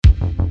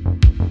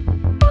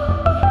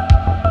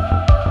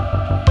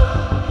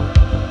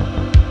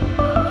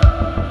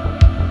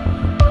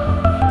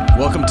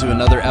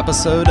another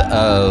episode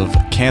of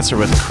Cancer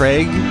with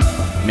Craig,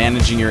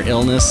 Managing Your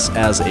Illness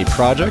as a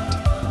Project.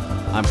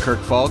 I'm Kirk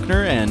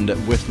Faulkner, and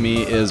with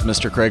me is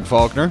Mr. Craig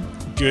Faulkner.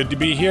 Good to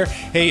be here.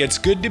 Hey, it's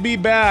good to be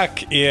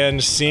back in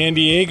San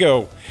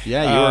Diego.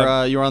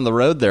 Yeah, you were on the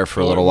road there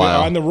for a little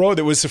while. On the road.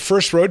 It was the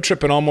first road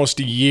trip in almost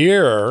a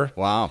year.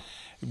 Wow.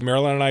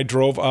 Marilyn and I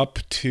drove up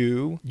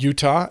to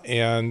Utah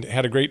and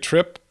had a great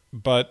trip,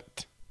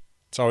 but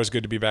it's always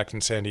good to be back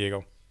in San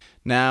Diego.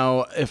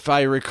 Now, if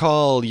I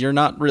recall, you're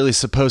not really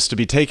supposed to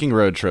be taking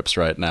road trips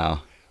right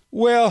now.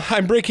 Well,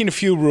 I'm breaking a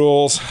few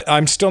rules.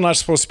 I'm still not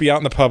supposed to be out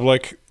in the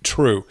public.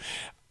 True.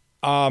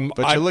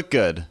 But you look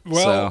good.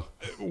 Well,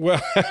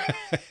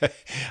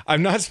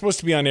 I'm not supposed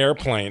to be on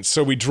airplanes.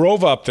 So we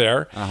drove up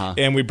there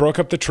and we broke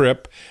up the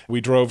trip. We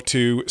drove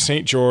to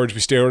St. George. We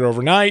stayed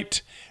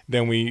overnight.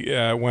 Then we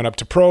went up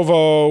to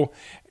Provo.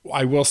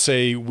 I will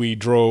say when we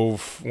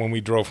drove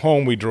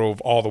home, we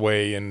drove all the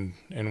way in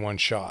one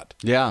shot.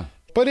 Yeah.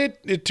 But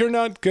it turned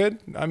out good.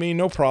 I mean,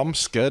 no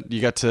problems. Good. You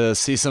got to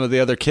see some of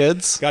the other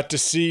kids? Got to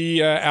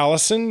see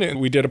Allison.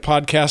 We did a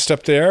podcast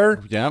up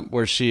there. Yeah,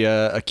 where she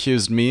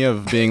accused me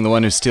of being the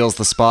one who steals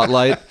the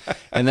spotlight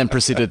and then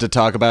proceeded to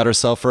talk about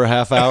herself for a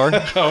half hour.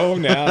 Oh,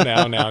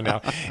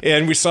 now.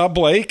 And we saw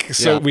Blake,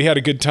 so we had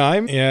a good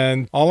time.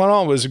 And all in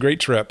all, it was a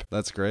great trip.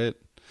 That's great.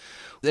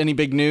 Any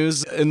big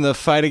news in the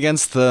fight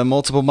against the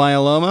multiple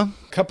myeloma?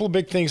 A couple of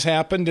big things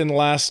happened in the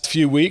last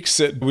few weeks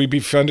that would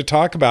be fun to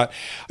talk about.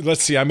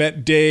 Let's see, I'm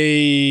at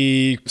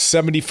day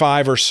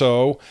 75 or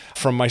so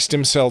from my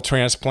stem cell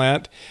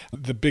transplant.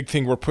 The big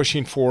thing we're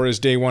pushing for is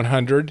day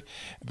 100.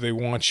 They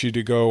want you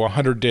to go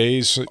 100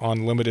 days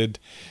on limited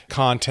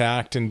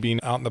contact and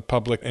being out in the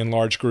public in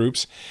large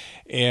groups.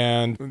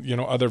 And,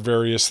 other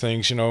various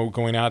things,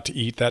 going out to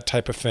eat, that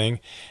type of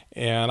thing.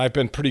 And I've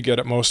been pretty good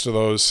at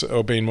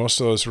obeying most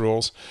of those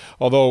rules.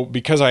 Although,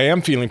 because I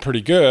am feeling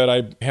pretty good,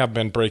 I have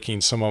been breaking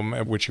some of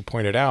them, which you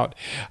pointed out.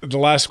 The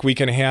last week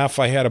and a half,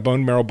 I had a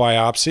bone marrow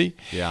biopsy,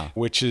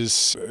 which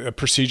is a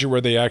procedure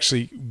where they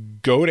actually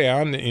go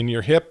down in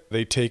your hip.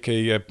 They take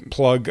a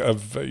plug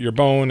of your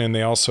bone, and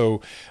they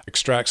also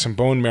extract some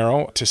bone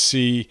marrow to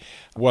see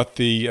what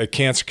the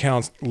cancer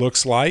count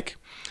looks like.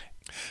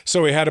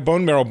 So we had a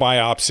bone marrow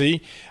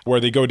biopsy where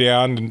they go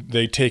down and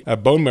they take a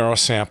bone marrow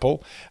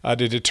sample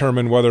to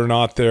determine whether or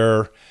not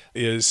there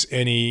is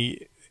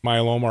any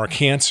myeloma or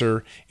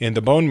cancer in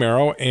the bone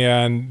marrow.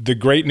 And the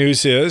great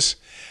news is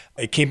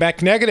it came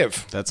back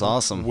negative. That's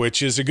awesome.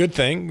 Which is a good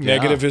thing.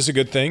 Negative is a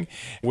good thing,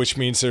 which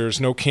means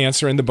there's no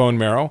cancer in the bone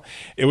marrow.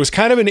 It was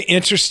kind of an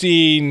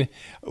interesting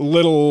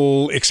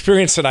little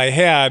experience that I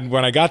had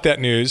when I got that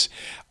news.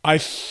 I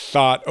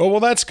thought, oh, well,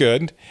 that's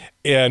good.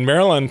 And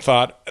Marilyn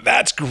thought,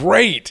 that's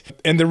great.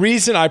 And the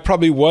reason I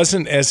probably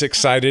wasn't as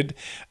excited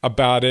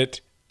about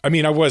it, I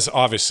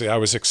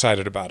was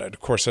excited about it. Of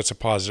course, that's a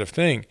positive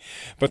thing.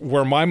 But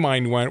where my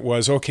mind went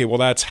was, okay, well,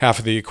 that's half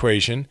of the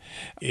equation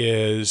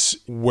is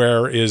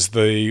where is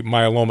the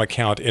myeloma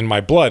count in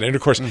my blood? And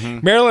of course,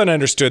 Marilyn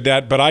understood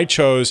that, but I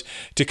chose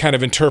to kind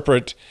of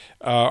interpret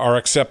or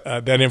accept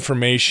that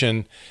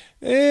information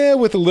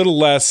with a little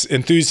less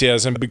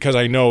enthusiasm, because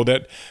I know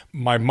that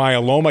my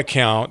myeloma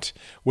count,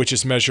 which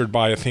is measured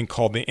by a thing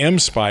called the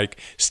M-spike,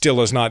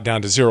 still is not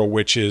down to zero,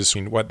 which is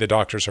what the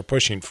doctors are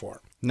pushing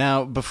for.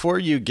 Now, before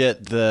you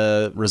get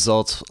the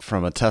results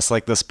from a test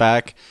like this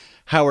back,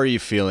 how are you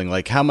feeling?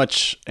 Like, how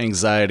much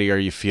anxiety are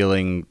you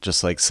feeling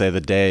just like, say,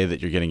 the day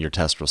that you're getting your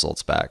test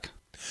results back?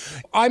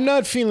 I'm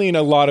not feeling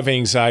a lot of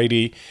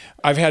anxiety.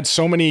 I've had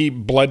so many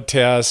blood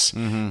tests.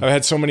 I've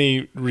had so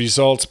many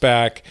results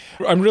back.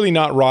 I'm really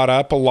not wrought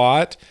up a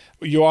lot.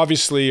 You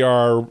obviously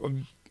are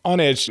on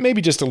edge,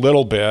 maybe just a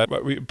little bit.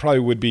 It probably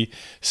would be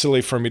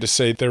silly for me to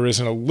say there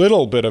isn't a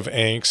little bit of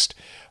angst,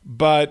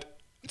 but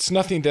it's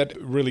nothing that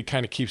really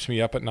kind of keeps me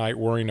up at night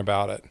worrying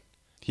about it.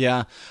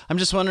 Yeah. I'm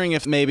just wondering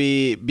if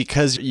maybe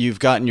because you've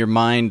gotten your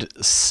mind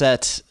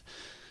set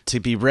to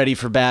be ready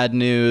for bad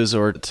news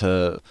or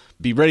to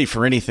be ready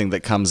for anything that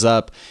comes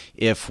up,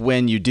 if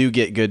when you do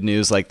get good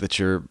news, like that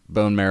your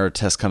bone marrow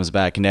test comes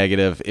back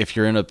negative, if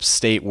you're in a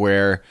state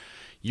where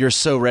you're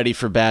so ready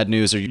for bad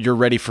news or you're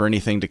ready for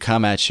anything to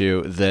come at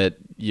you that,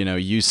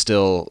 you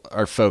still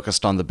are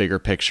focused on the bigger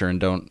picture and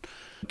don't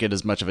get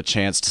as much of a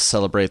chance to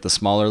celebrate the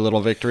smaller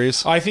little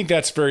victories? I think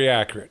that's very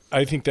accurate.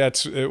 I think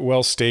that's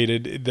well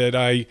stated, that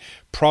I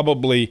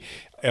probably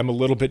am a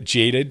little bit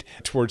jaded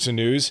towards the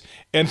news.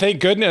 And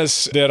thank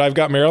goodness that I've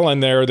got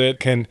Marilyn there that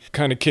can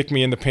kind of kick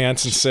me in the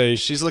pants and say,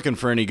 she's looking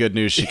for any good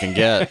news she can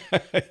get.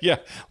 Yeah,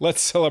 let's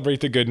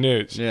celebrate the good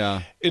news.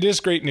 Yeah. It is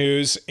great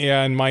news,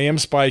 and my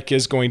M-spike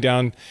is going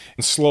down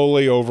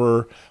slowly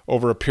over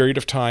a period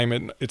of time,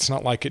 and it's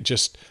not like it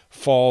just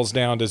falls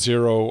down to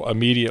zero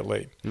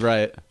immediately.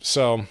 Right.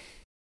 So...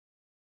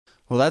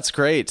 Well, that's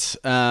great.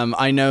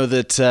 I know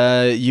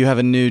that you have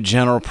a new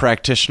general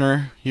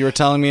practitioner you were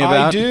telling me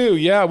about? I do,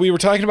 yeah. We were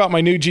talking about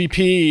my new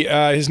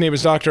GP. His name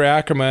is Dr.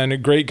 Ackerman, a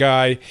great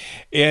guy.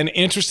 And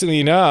interestingly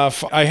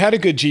enough, I had a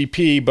good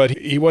GP, but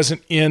he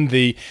wasn't in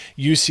the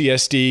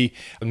UCSD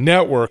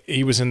network.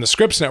 He was in the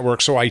Scripps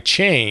network, so I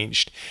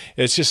changed.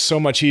 It's just so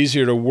much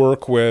easier to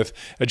work with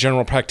a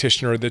general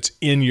practitioner that's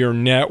in your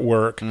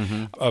network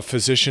of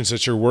physicians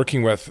that you're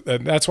working with.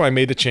 That's why I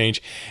made the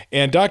change.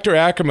 And Dr.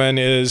 Ackerman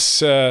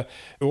is an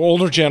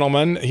older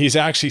gentleman. He's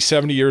actually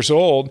 70 years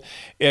old.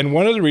 And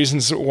one of the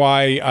reasons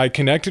why I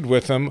connected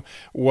with him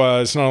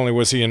was not only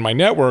was he in my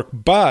network,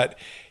 but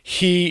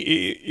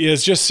he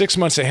is just 6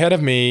 months ahead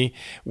of me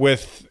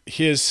with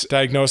his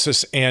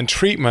diagnosis and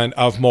treatment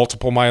of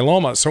multiple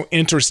myeloma. So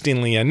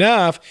interestingly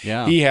enough,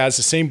 he has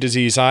the same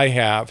disease I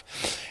have.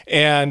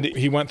 And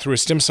he went through a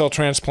stem cell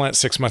transplant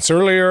 6 months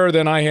earlier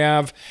than I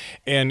have.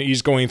 And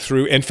he's going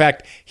through, in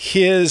fact,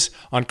 his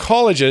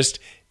oncologist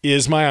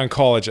is my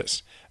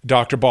oncologist,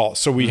 Dr. Ball.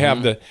 So we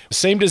have the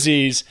same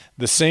disease,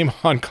 the same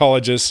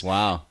oncologist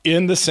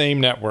in the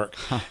same network.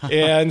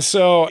 And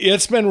so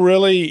it's been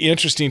really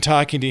interesting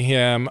talking to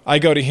him. I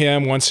go to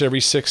him once every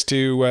 6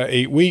 to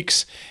 8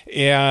 weeks.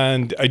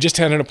 And I just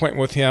had an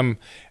appointment with him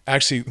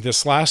actually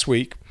this last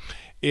week.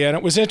 And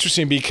it was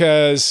interesting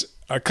because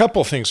a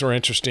couple things were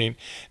interesting.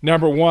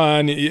 Number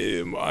one,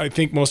 I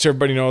think most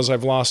everybody knows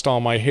I've lost all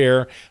my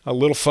hair. A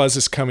little fuzz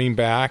is coming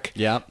back.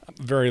 Yeah.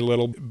 Very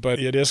little, but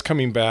it is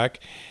coming back.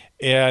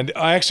 And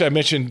I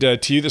mentioned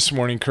to you this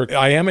morning, Kirk,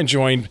 I am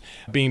enjoying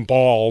being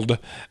bald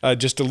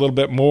just a little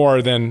bit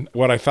more than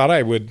what I thought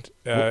I would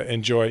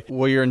enjoy.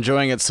 Well, you're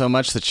enjoying it so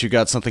much that you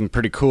got something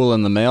pretty cool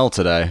in the mail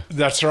today.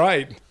 That's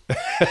right.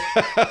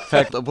 In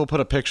fact, we'll put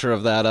a picture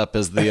of that up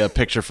as the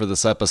picture for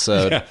this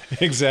episode. Yeah,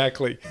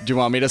 exactly. Do you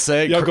want me to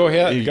say it? Yeah, go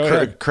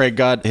ahead. Craig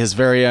got his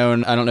very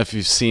own, I don't know if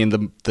you've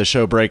seen the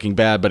show Breaking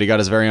Bad, but he got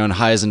his very own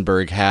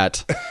Heisenberg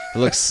hat. It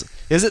looks...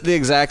 Is it the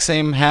exact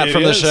same hat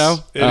from the show?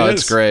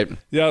 It's great.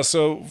 Yeah,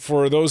 so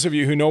for those of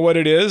you who know what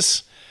it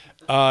is,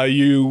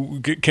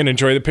 you can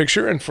enjoy the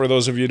picture, and for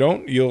those of you who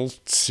don't, you'll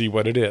see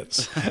what it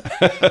is.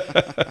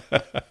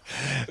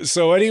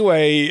 So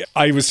anyway,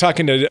 I was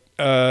talking to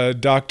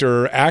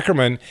Dr.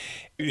 Ackerman.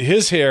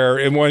 His hair,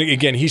 and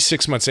again, he's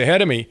 6 months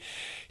ahead of me.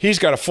 He's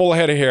got a full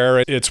head of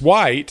hair. It's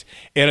white,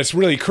 and it's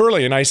really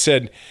curly. And I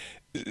said,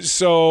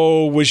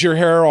 so was your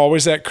hair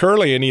always that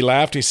curly? And he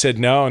laughed. He said,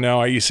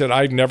 no. He said,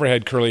 I've never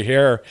had curly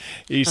hair.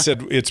 He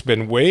said, it's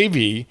been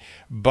wavy,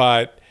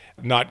 but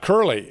not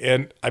curly.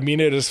 And I mean,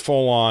 it is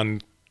full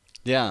on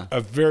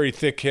a very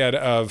thick head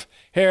of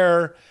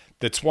hair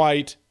that's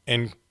white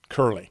and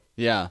curly.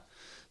 Yeah.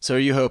 So are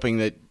you hoping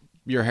that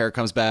your hair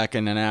comes back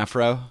in an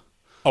afro?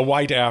 A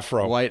white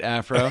afro. White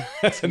afro?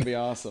 That's going to be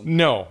awesome.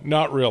 No,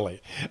 not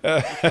really.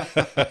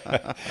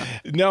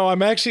 No,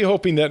 I'm actually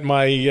hoping that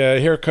my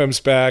hair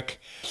comes back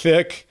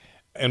thick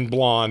and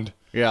blonde.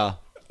 Yeah.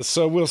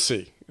 So we'll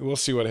see. We'll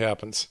see what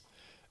happens.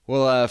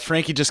 Well,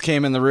 Frankie just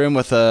came in the room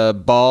with a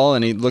ball,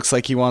 and he looks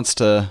like he wants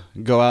to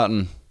go out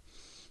and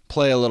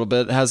play a little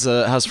bit.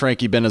 How's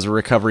Frankie been as a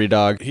recovery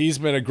dog? He's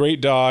been a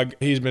great dog.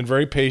 He's been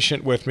very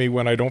patient with me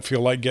when I don't feel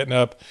like getting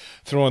up,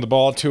 throwing the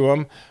ball to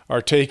him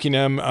or taking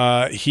him.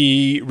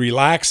 He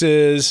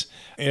relaxes,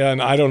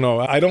 and I don't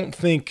know. I don't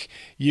think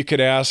you could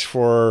ask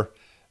for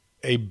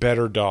a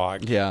better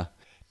dog. Yeah.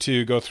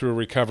 To go through a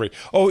recovery.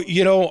 Oh,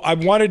 I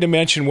wanted to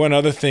mention one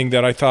other thing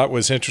that I thought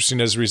was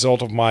interesting as a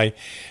result of my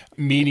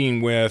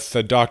meeting with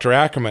Dr.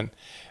 Ackerman.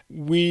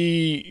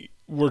 We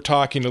were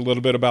talking a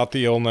little bit about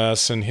the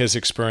illness and his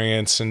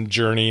experience and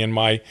journey and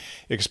my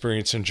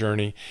experience and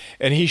journey.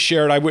 And he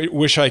shared, I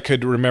wish I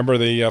could remember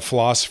the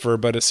philosopher,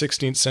 but a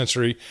 16th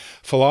century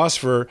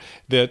philosopher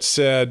that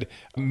said,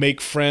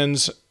 make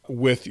friends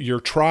with your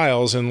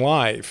trials in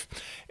life.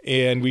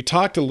 And we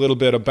talked a little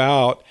bit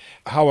about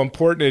how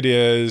important it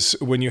is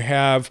when you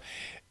have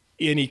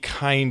any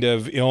kind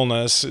of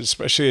illness,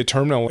 especially a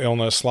terminal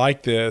illness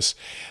like this,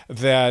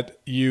 that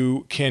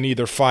you can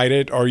either fight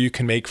it or you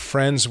can make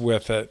friends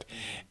with it.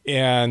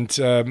 And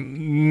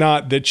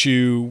not that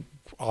you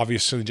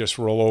obviously just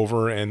roll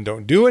over and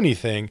don't do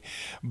anything,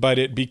 but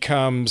it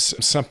becomes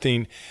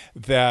something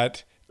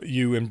that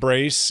you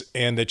embrace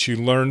and that you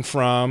learn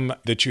from,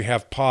 that you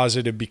have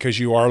positive because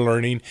you are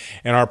learning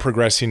and are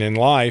progressing in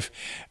life,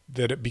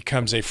 that it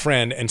becomes a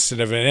friend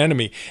instead of an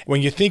enemy.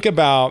 When you think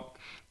about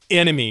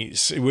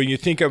enemies, when you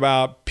think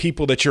about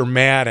people that you're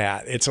mad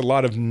at, it's a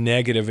lot of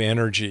negative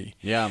energy.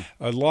 Yeah.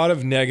 A lot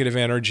of negative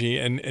energy,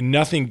 and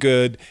nothing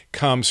good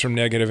comes from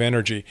negative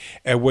energy.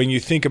 And when you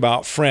think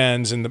about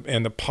friends and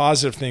the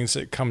positive things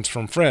that comes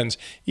from friends,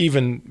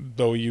 even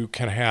though you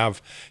can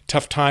have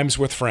tough times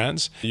with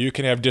friends, you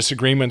can have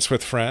disagreements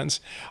with friends,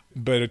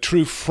 but a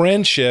true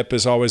friendship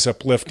is always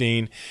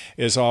uplifting,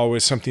 is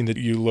always something that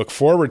you look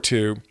forward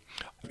to.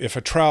 If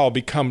a trial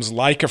becomes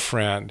like a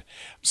friend,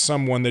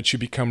 someone that you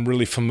become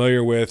really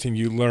familiar with and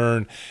you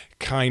learn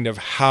kind of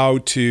how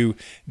to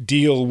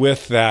deal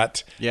with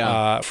that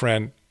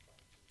friend,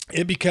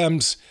 it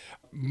becomes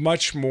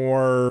much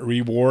more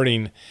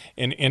rewarding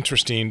and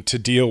interesting to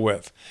deal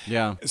with.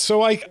 Yeah.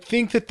 So I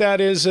think that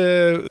is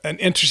an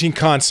interesting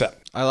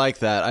concept. I like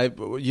that.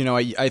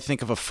 I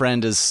think of a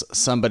friend as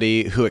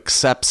somebody who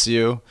accepts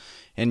you,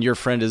 and your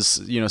friend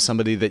is,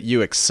 somebody that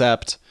you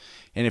accept.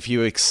 And if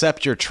you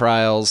accept your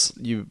trials,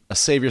 you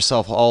save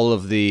yourself all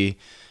of the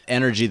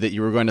energy that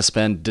you were going to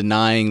spend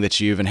denying that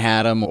you even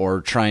had them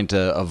or trying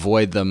to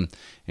avoid them.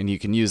 And you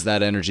can use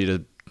that energy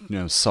to,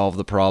 solve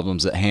the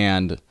problems at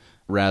hand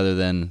rather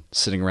than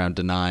sitting around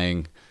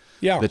denying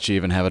that you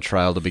even have a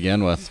trial to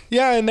begin with.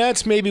 Yeah, and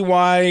that's maybe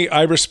why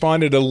I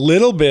responded a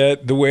little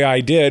bit the way I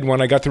did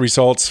when I got the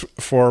results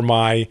for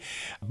my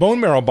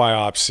bone marrow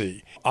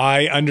biopsy.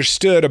 I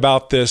understood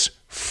about this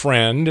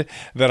friend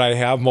that I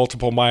have,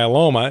 multiple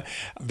myeloma,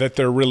 that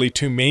there are really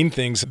two main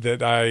things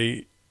that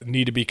I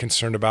need to be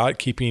concerned about: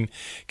 keeping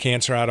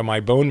cancer out of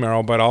my bone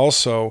marrow, but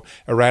also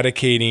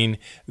eradicating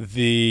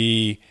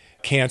the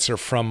cancer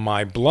from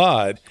my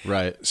blood.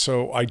 Right.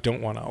 So I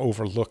don't want to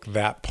overlook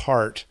that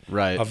part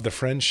of the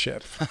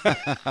friendship.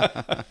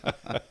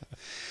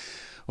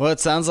 Well, it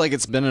sounds like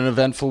it's been an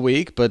eventful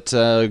week, but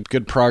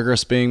good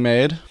progress being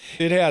made.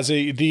 It has.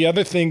 The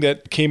other thing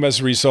that came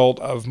as a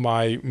result of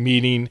my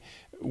meeting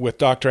with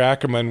Dr.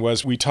 Ackerman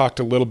was we talked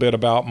a little bit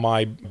about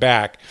my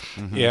back.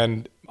 Mm-hmm.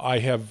 And I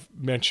have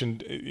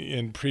mentioned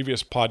in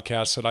previous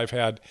podcasts that I've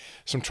had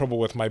some trouble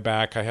with my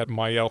back. I had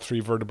my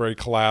L3 vertebrae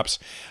collapse.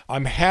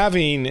 I'm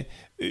having,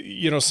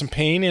 some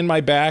pain in my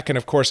back. And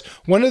of course,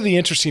 one of the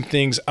interesting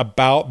things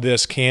about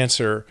this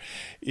cancer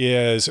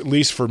is, at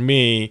least for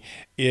me,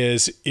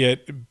 is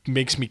it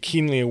makes me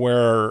keenly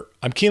aware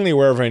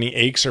of any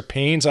aches or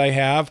pains I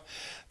have,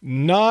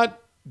 not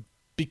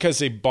because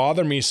they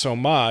bother me so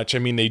much. I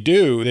mean,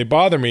 they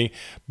bother me,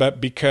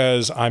 but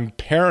because I'm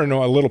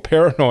a little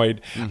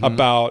paranoid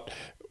about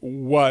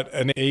what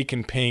an ache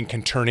and pain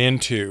can turn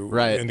into.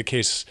 Right. In the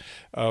case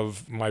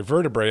of my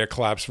vertebrae, a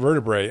collapsed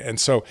vertebrae. And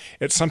so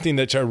it's something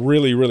that I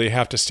really, really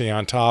have to stay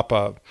on top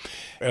of.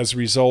 As a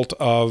result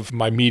of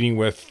my meeting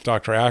with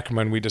Dr.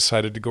 Ackerman, we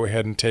decided to go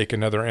ahead and take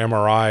another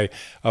MRI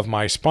of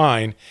my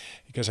spine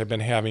because I've been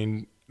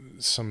having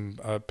some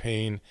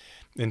pain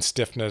and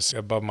stiffness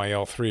above my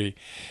L3.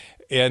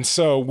 And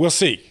so we'll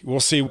see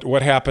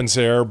what happens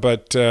there.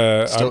 But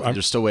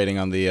you're still waiting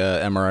on the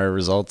MRI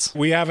results?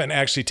 We haven't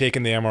actually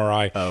taken the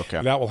MRI. Oh,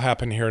 okay. That will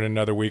happen here in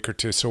another week or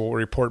two, so we'll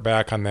report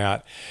back on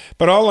that.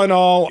 But all in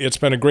all, it's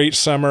been a great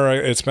summer.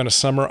 It's been a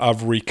summer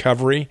of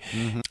recovery.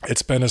 Mm-hmm.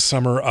 It's been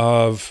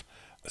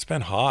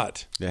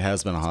hot. It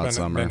has been a hot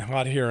summer. It's been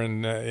hot here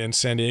in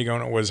San Diego,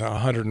 and it was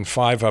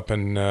 105 up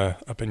in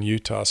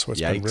Utah, so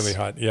it's been really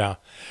hot. Yeah.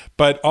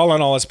 But all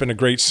in all, it's been a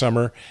great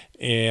summer,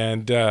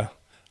 and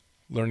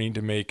learning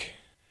to make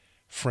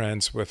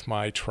friends with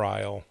my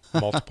trial,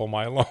 multiple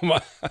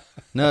myeloma.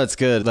 No, it's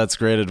good. That's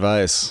great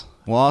advice.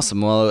 Well,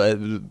 awesome. Well,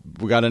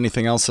 we got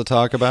anything else to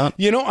talk about?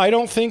 I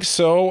don't think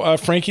so.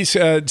 Frankie's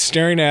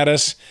staring at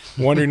us,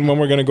 wondering when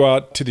we're going to go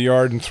out to the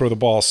yard and throw the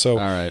ball. So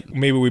all right.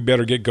 Maybe we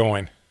better get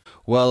going.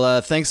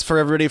 Well, thanks for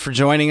everybody for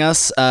joining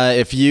us.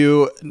 If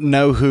you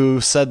know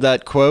who said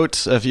that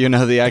quote, if you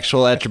know the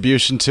actual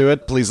attribution to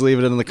it, please leave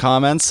it in the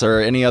comments or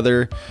any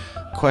other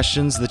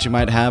questions that you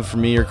might have for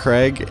me or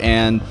Craig.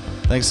 And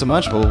thanks so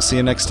much. We'll see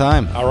you next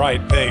time. All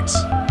right. Thanks.